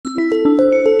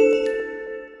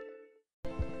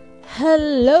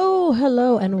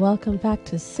Hello, and welcome back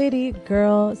to City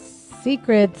Girl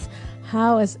Secrets.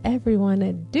 How is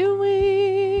everyone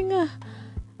doing?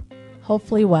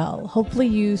 Hopefully well. Hopefully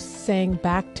you sang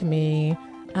back to me,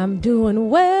 I'm doing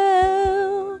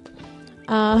well.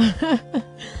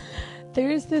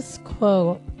 There's this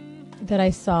quote that I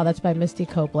saw that's by Misty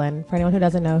Copeland. For anyone who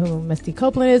doesn't know who Misty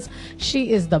Copeland is,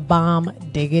 she is the bomb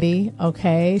diggity,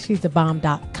 okay? She's the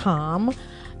bomb.com.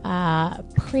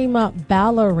 Prima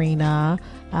ballerina.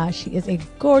 She is a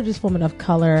gorgeous woman of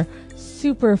color,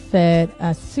 super fit,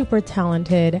 super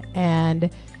talented,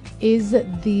 and is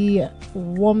the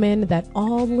woman that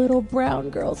all little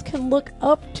brown girls can look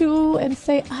up to and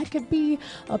say, I could be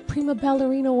a prima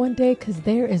ballerina one day, because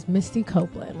there is Misty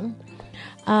Copeland.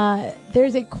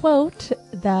 There's a quote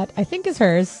that I think is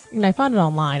hers, and I found it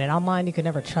online, and online you can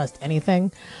never trust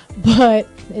anything, but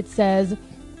it says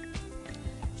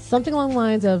something along the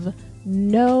lines of,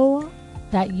 know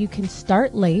that you can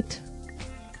start late,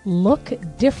 look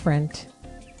different,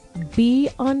 be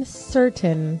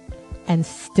uncertain, and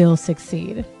still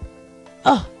succeed.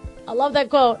 Oh, I love that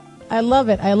quote. I love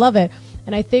it.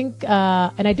 And I think,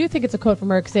 and I do think it's a quote from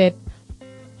her, because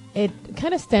it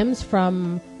kind of stems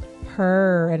from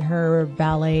her and her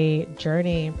ballet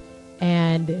journey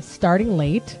and starting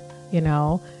late,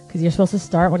 because you're supposed to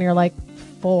start when you're like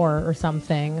 4 or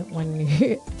something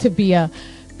to be a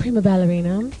prima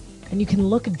ballerina, and you can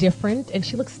look different, and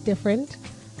she looks different.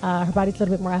 Her body's a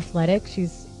little bit more athletic.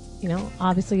 She's,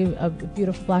 obviously a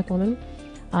beautiful black woman.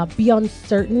 Be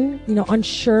uncertain,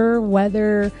 unsure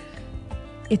whether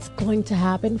it's going to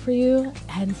happen for you,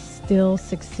 and still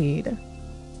succeed.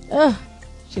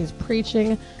 She's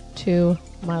preaching to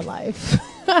my life.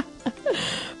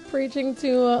 Preaching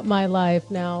to my life.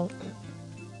 Now,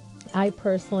 I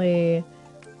personally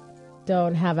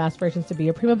don't have aspirations to be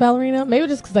a prima ballerina. Maybe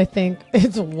just because I think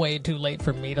it's way too late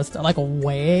for me to start. Like,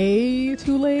 way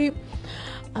too late.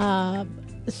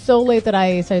 So late that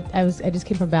I just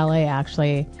came from ballet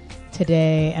actually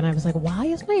today, and I was like, why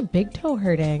is my big toe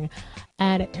hurting?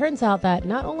 And it turns out that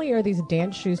not only are these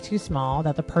dance shoes too small,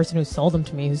 that the person who sold them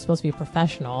to me, who's supposed to be a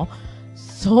professional,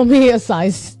 sold me a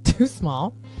size too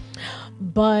small,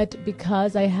 but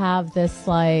because I have this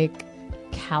like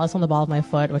callus on the ball of my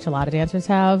foot, which a lot of dancers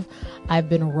have, I've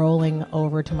been rolling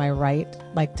over to my right,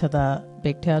 like to the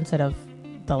big toe instead of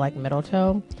the like middle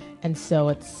toe, and so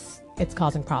it's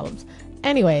causing problems.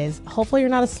 Anyways, hopefully you're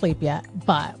not asleep yet,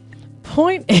 but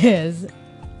point is,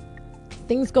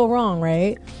 things go wrong,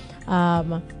 right?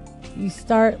 You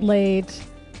start late,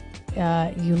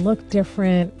 you look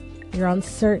different, you're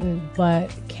uncertain,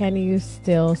 but can you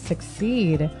still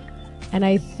succeed? And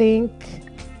I think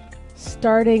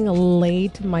starting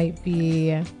late might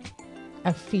be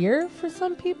a fear for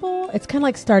some people. It's kind of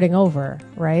like starting over,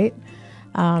 right?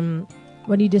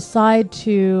 When you decide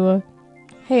to,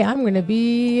 hey, I'm going to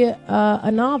be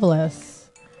a novelist.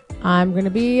 I'm going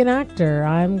to be an actor.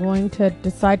 I'm going to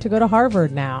decide to go to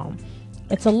Harvard now.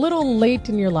 It's a little late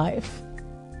in your life.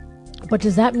 But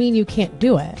does that mean you can't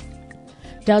do it?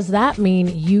 Does that mean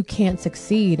you can't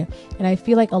succeed? And I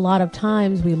feel like a lot of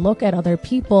times we look at other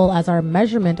people as our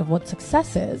measurement of what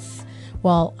success is.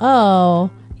 Well,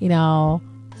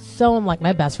 so I'm like,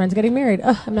 my best friend's getting married.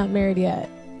 I'm not married yet.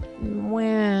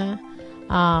 Wah.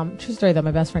 True story though,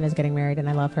 my best friend is getting married and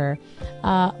I love her.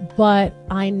 But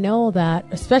I know that,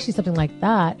 especially something like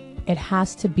that, it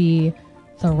has to be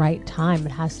the right time.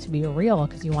 It has to be real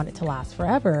because you want it to last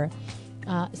forever.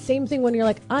 Same thing when you're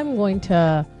like, I'm going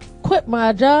to quit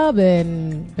my job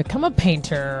and become a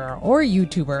painter or a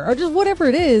YouTuber or just whatever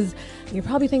it is. And you're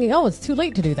probably thinking, oh, it's too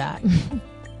late to do that.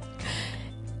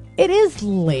 It is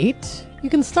late. You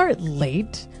can start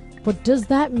late, but does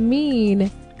that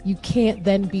mean you can't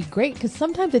then be great? Because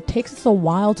sometimes it takes us a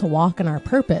while to walk in our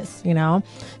purpose,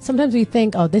 Sometimes we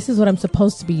think, oh, this is what I'm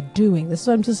supposed to be doing. This is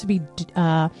what I'm supposed to be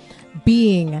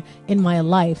being in my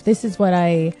life. This is what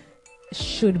I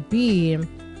should be.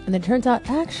 And it turns out,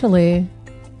 actually,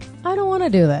 I don't want to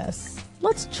do this.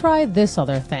 Let's try this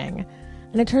other thing.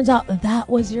 And it turns out that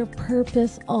was your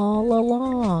purpose all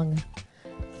along.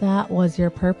 That was your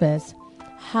purpose.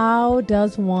 How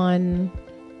does one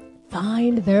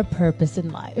find their purpose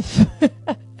in life?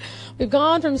 We've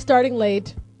gone from starting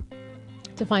late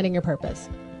to finding your purpose.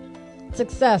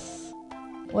 Success.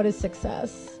 What is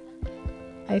success?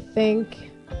 I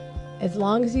think as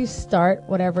long as you start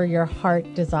whatever your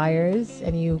heart desires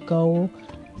and you go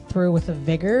through with a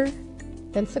vigor,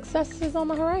 then success is on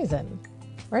the horizon,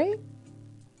 right?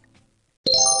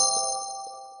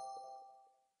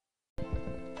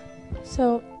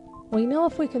 So we know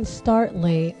if we can start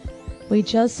late, we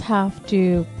just have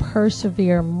to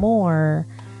persevere more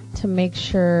to make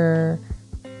sure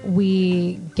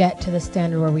we get to the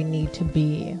standard where we need to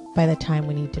be by the time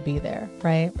we need to be there,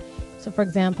 right? So, for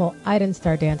example, I didn't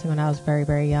start dancing when I was very,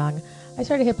 very young. I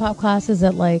started hip hop classes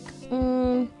at like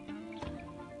 10,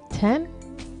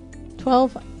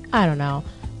 12, I don't know.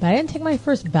 But I didn't take my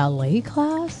first ballet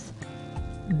class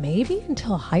maybe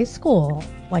until high school,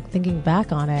 like thinking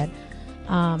back on it.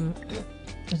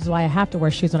 Which is why I have to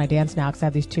wear shoes when I dance now because I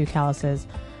have these 2 calluses.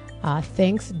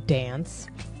 Thanks, dance.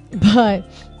 But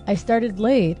I started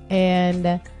late, and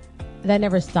that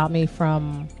never stopped me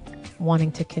from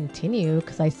wanting to continue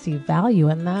because I see value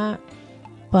in that.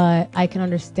 But I can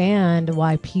understand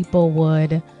why people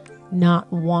would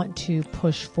not want to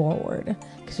push forward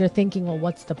because you're thinking, well,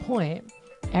 what's the point?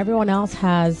 Everyone else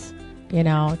has,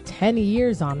 10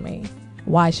 years on me.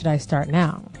 Why should I start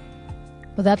now?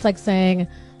 But that's like saying,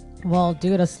 well,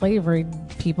 due to slavery,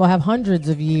 people have hundreds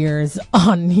of years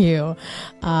on you.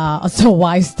 So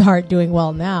why start doing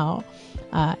well now?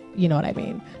 You know what I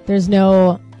mean?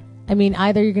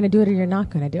 Either you're going to do it or you're not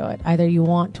going to do it. Either you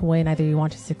want to win, either you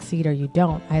want to succeed or you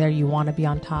don't. Either you want to be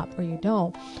on top or you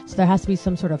don't. So there has to be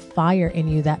some sort of fire in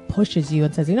you that pushes you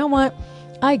and says, you know what?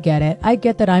 I get it. I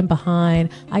get that I'm behind.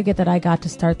 I get that I got to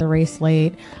start the race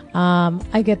late.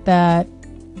 I get that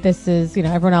this is,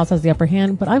 everyone else has the upper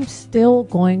hand, but I'm still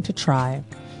going to try.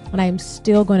 And I'm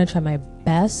still going to try my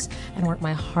best and work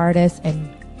my hardest and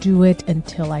do it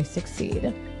until I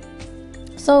succeed.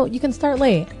 So you can start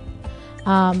late.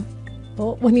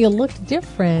 But when you look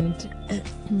different,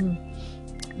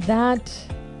 that,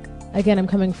 again, I'm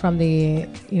coming from the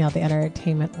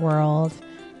entertainment world,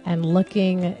 and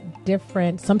looking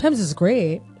different sometimes is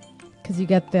great because you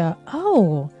get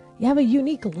you have a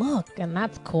unique look, and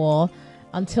that's cool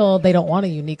until they don't want a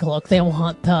unique look. They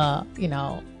want the,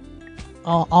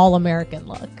 all American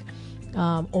look.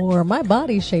 Or my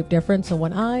body's shaped different. So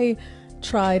when I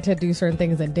try to do certain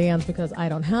things in dance because I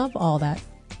don't have all that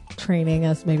training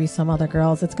as maybe some other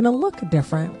girls, it's going to look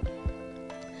different.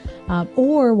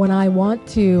 Or when I want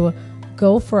to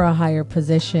go for a higher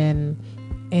position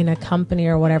in a company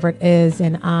or whatever it is,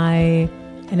 and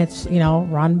it's,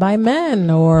 run by men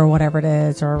or whatever it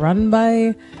is, or run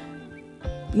by,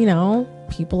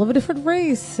 people of a different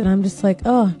race. And I'm just like,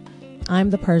 oh,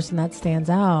 I'm the person that stands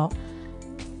out.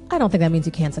 I don't think that means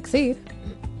you can't succeed.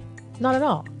 Not at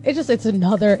all. It's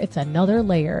another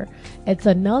layer. It's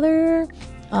another,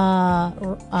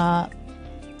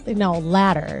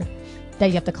 ladder that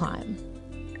you have to climb.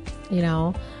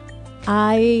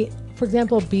 For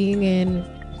example, being in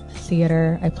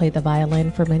theater, I played the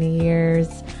violin for many years.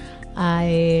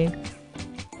 I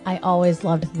always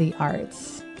loved the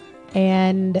arts,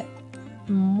 and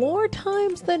more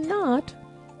times than not,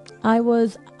 I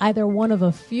was either one of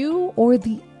a few or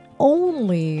the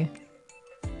only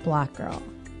Black girl.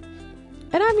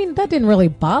 And that didn't really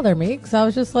bother me because I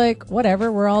was just like,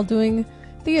 whatever, we're all doing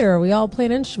theater, we all play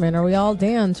an instrument, or we all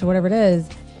dance, or whatever it is.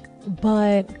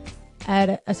 But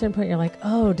at a certain point, you're like,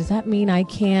 oh, does that mean I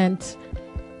can't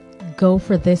go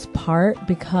for this part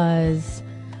because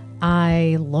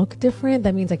I look different?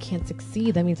 That means I can't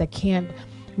succeed. That means I can't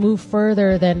move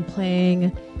further than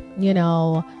playing,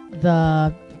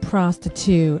 the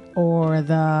prostitute or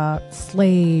the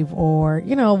slave or,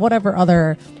 whatever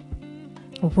other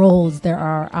roles there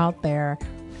are out there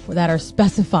that are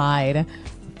specified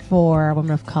for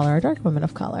women of color, dark women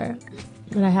of color.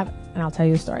 And I'll tell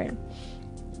you a story.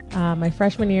 My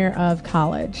freshman year of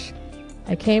college,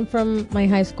 I came from my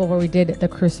high school where we did the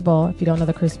Crucible. If you don't know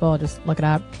the Crucible, just look it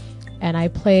up. And I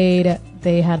played,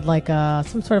 they had like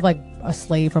some sort of like a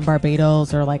slave from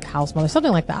Barbados or like house mother,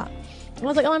 something like that. And I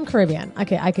was like, oh, I'm Caribbean.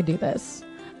 Okay, I could do this.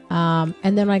 And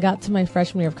then when I got to my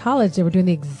freshman year of college, they were doing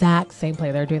the exact same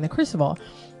play. They were doing the Crucible.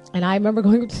 And I remember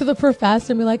going to the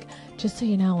professor and be like, just so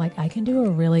you know, like I can do a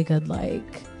really good, like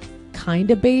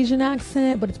kind of Bayesian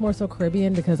accent, but it's more so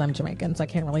Caribbean because I'm Jamaican, so I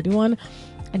can't really do one.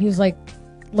 And he was like,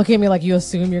 looking at me like, you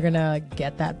assume you're going to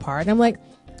get that part. And I'm like,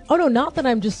 oh no, not that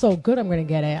I'm just so good I'm going to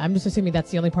get it. I'm just assuming that's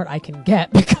the only part I can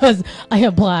get because I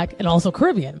am Black and also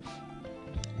Caribbean.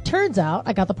 Turns out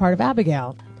I got the part of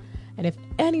Abigail. And if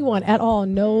anyone at all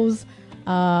knows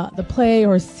the play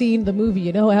or seen the movie,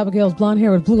 Abigail's blonde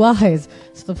hair with blue eyes.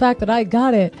 So the fact that I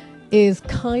got it is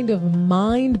kind of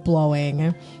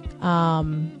mind-blowing.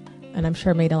 And I'm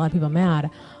sure it made a lot of people mad.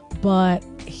 But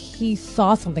he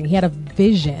saw something. He had a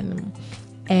vision.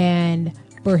 And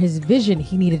for his vision,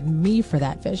 he needed me for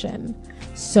that vision.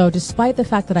 So despite the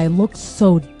fact that I looked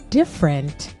so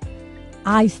different,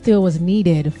 I still was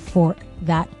needed for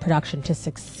that production to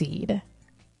succeed.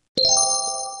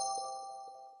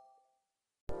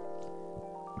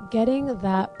 Getting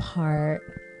that part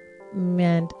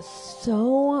meant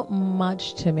so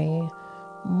much to me,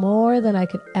 more than I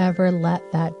could ever let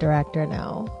that director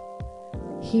know.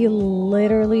 He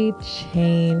literally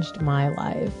changed my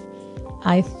life.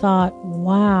 I thought,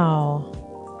 wow,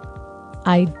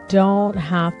 I don't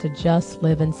have to just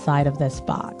live inside of this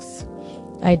box.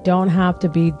 I don't have to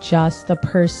be just the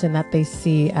person that they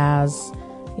see as,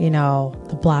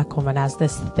 the black woman, as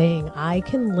this thing. I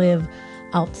can live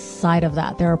outside of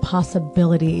that. There are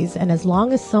possibilities. And as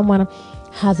long as someone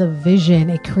has a vision,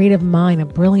 a creative mind, a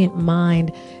brilliant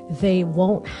mind, they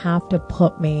won't have to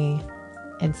put me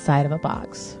inside of a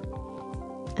box.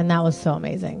 And that was so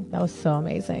amazing.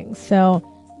 So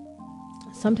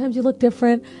sometimes you look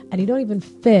different and you don't even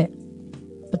fit,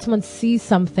 but someone sees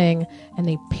something and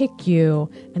they pick you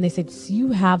and they say,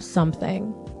 you have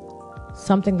something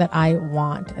that I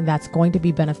want, and that's going to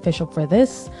be beneficial for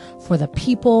this, for the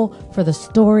people, for the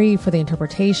story, for the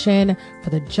interpretation,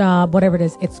 for the job, whatever it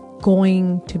is, it's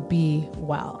going to be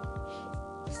well.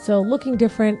 So looking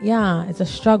different, it's a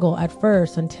struggle at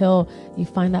first until you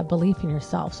find that belief in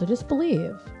yourself. So just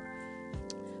believe.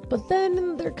 But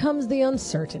then there comes the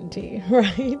uncertainty,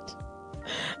 right?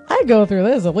 I go through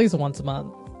this at least once a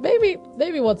month, maybe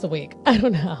once a week. I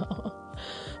don't know.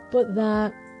 But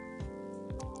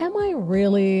am I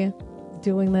really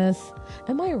doing this?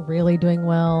 Am I really doing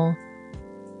well?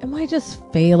 Am I just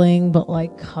failing, but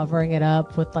covering it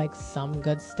up with some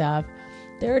good stuff?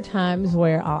 There are times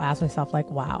where I'll ask myself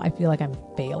wow, I feel like I'm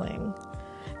failing.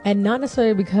 And not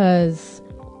necessarily because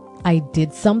I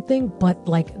did something, but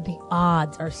the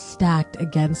odds are stacked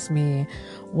against me,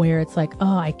 where it's oh,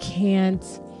 I can't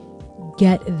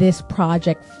get this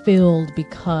project filled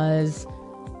because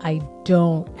I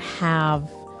don't have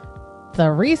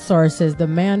the resources, the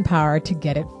manpower to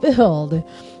get it filled.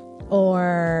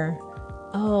 Or,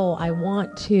 oh, I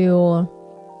want to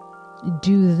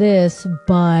do this,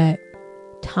 but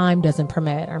time doesn't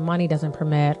permit, or money doesn't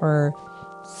permit, or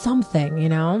something,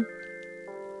 And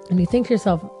you think to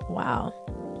yourself, wow,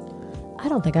 I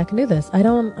don't think I can do this. I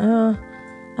don't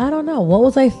know. What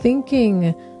was I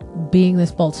thinking being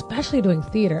this bold, especially doing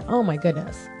theater? Oh my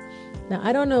goodness. Now,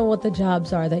 I don't know what the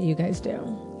jobs are that you guys do,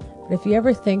 but if you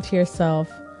ever think to yourself,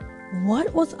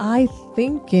 what was I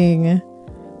thinking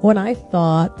when I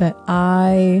thought that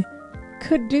I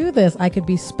could do this? I could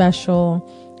be special.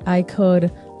 I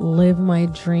could live my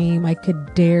dream. I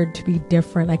could dare to be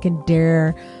different. I could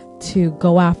dare to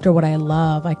go after what I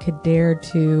love. I could dare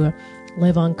to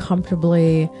live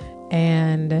uncomfortably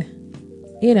and,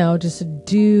 just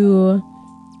do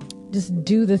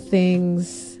the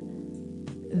things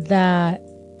that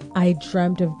I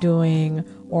dreamt of doing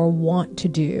or want to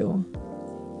do.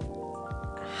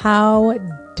 How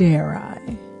dare I?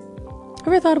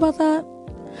 Ever thought about that?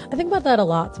 I think about that a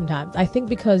lot sometimes. I think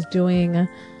because doing,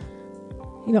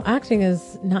 acting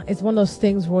is one of those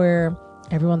things where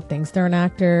everyone thinks they're an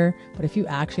actor, but if you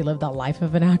actually live that life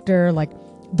of an actor,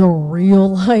 the real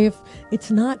life,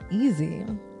 it's not easy.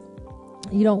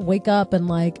 You don't wake up and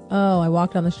oh, I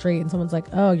walked down the street and someone's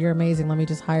oh, you're amazing, let me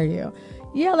just hire you.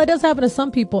 Yeah, that does happen to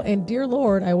some people, and dear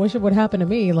Lord, I wish it would happen to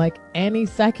me any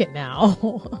second now.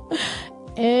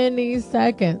 Any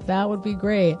second, that would be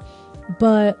great.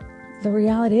 But the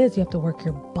reality is you have to work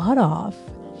your butt off.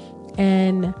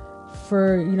 And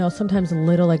for, sometimes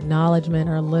little acknowledgement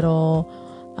or little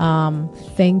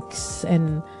thanks,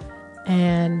 and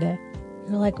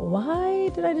you're why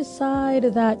did I decide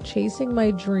that chasing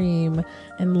my dream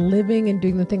and living and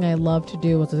doing the thing I love to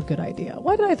do was a good idea?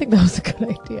 Why did I think that was a good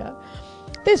idea?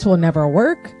 This will never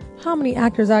work. How many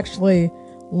actors actually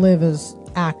live as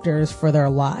actors for their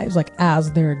lives,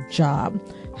 as their job?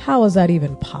 How is that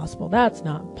even possible? That's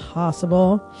not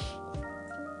possible.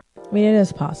 I mean, it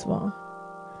is possible.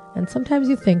 And sometimes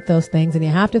you think those things, and you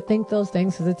have to think those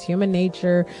things because it's human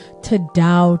nature to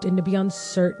doubt and to be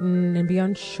uncertain and be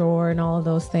unsure and all of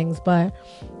those things. But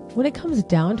when it comes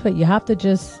down to it, you have to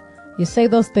you say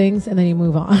those things and then you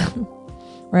move on,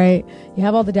 right? You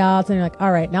have all the doubts and you're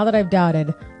all right, now that I've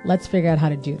doubted, let's figure out how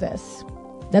to do this.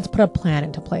 Let's put a plan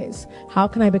into place. How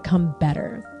can I become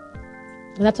better?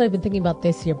 And that's what I've been thinking about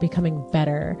this year, becoming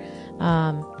better.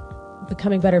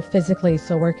 Becoming better physically,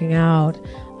 so working out,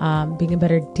 being a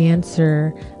better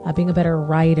dancer, being a better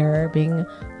writer, being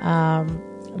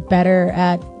better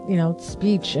at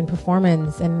speech and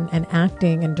performance and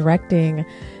acting and directing,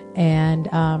 and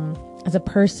as a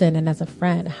person and as a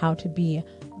friend, how to be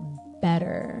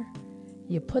better.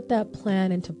 You put that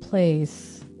plan into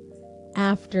place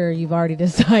after you've already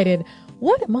decided,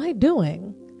 what am I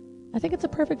doing? I think it's a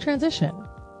perfect transition.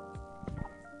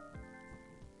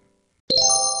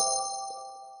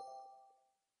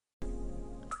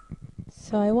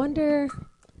 So I wonder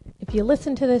if if you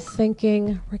listen to this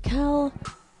thinking, Raquel,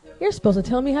 you're supposed to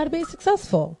tell me how to be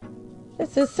successful.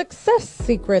 This is Success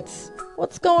Secrets.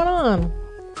 What's going on?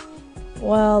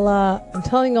 Well, I'm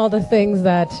telling you all the things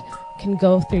that can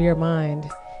go through your mind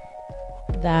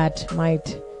that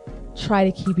might try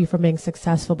to keep you from being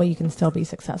successful, but you can still be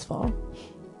successful.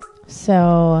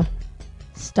 So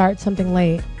start something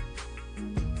late.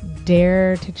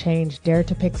 Dare to change. Dare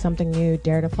to pick something new.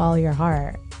 Dare to follow your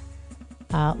heart.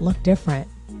 Look different.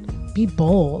 Be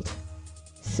bold.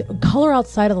 Color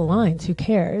outside of the lines. Who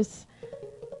cares?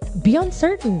 Be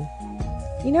uncertain.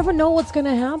 You never know what's going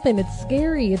to happen. It's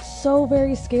scary. It's so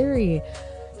very scary.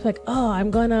 It's like, oh, I'm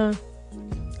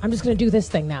just going to do this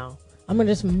thing now. I'm going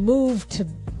to just move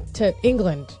to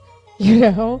England. You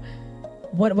know?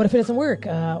 What if it doesn't work?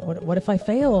 What if I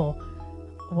fail?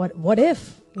 What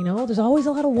if? You know, there's always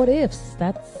a lot of what ifs.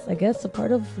 That's, I guess, a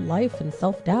part of life and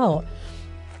self-doubt.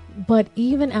 But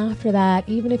even after that,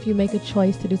 even if you make a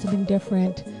choice to do something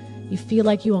different, you feel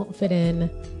like you won't fit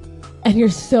in, and you're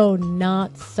so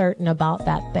not certain about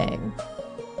that thing,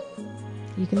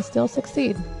 you can still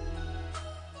succeed.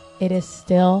 It is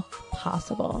still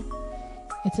possible.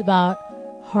 It's about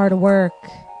hard work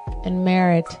and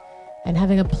merit and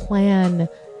having a plan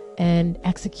and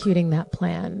executing that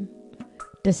plan.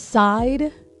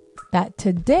 Decide that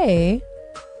today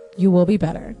you will be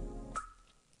better.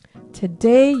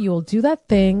 Today you will do that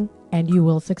thing and you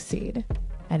will succeed.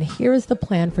 And here is the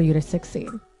plan for you to succeed.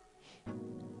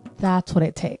 That's what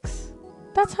it takes.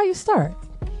 That's how you start.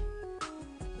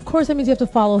 Of course, that means you have to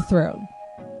follow through.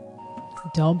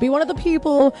 Don't be one of the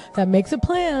people that makes a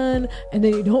plan and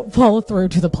then you don't follow through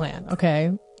to the plan,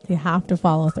 okay? You have to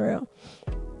follow through.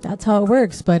 That's how it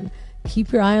works, but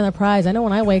keep your eye on the prize. I know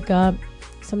when I wake up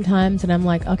sometimes and I'm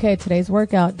like, okay, today's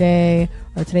workout day,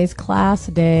 or today's class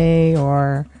day,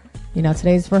 or, you know,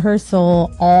 today's rehearsal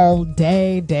all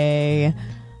day.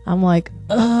 I'm like,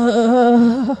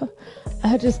 I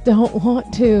just don't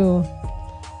want to.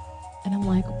 And I'm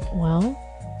like, well,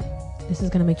 this is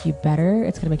going to make you better.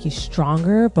 It's going to make you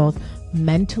stronger, both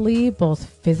mentally, both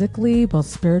physically, both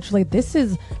spiritually. This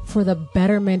is for the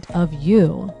betterment of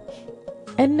you.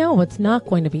 And no, it's not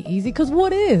going to be easy, because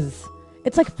what is?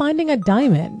 It's like finding a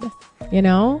diamond, you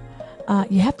know?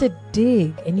 You have to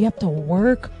dig and you have to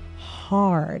work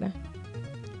hard.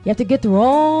 You have to get through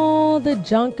all the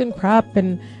junk and crap,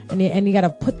 and you got to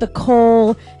put the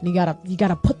coal, and you got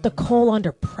to put the coal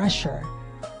under pressure.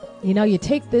 You know, you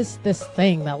take this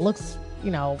thing that looks,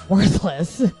 you know,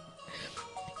 worthless.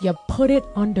 You put it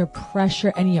under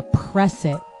pressure and you press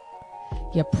it.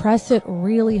 You press it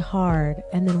really hard,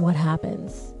 and then what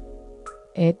happens?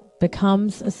 It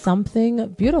becomes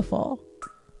something beautiful.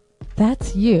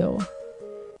 That's you.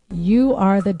 You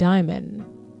are the diamond.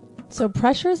 So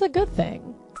pressure is a good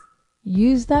thing.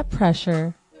 Use that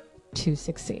pressure to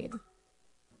succeed.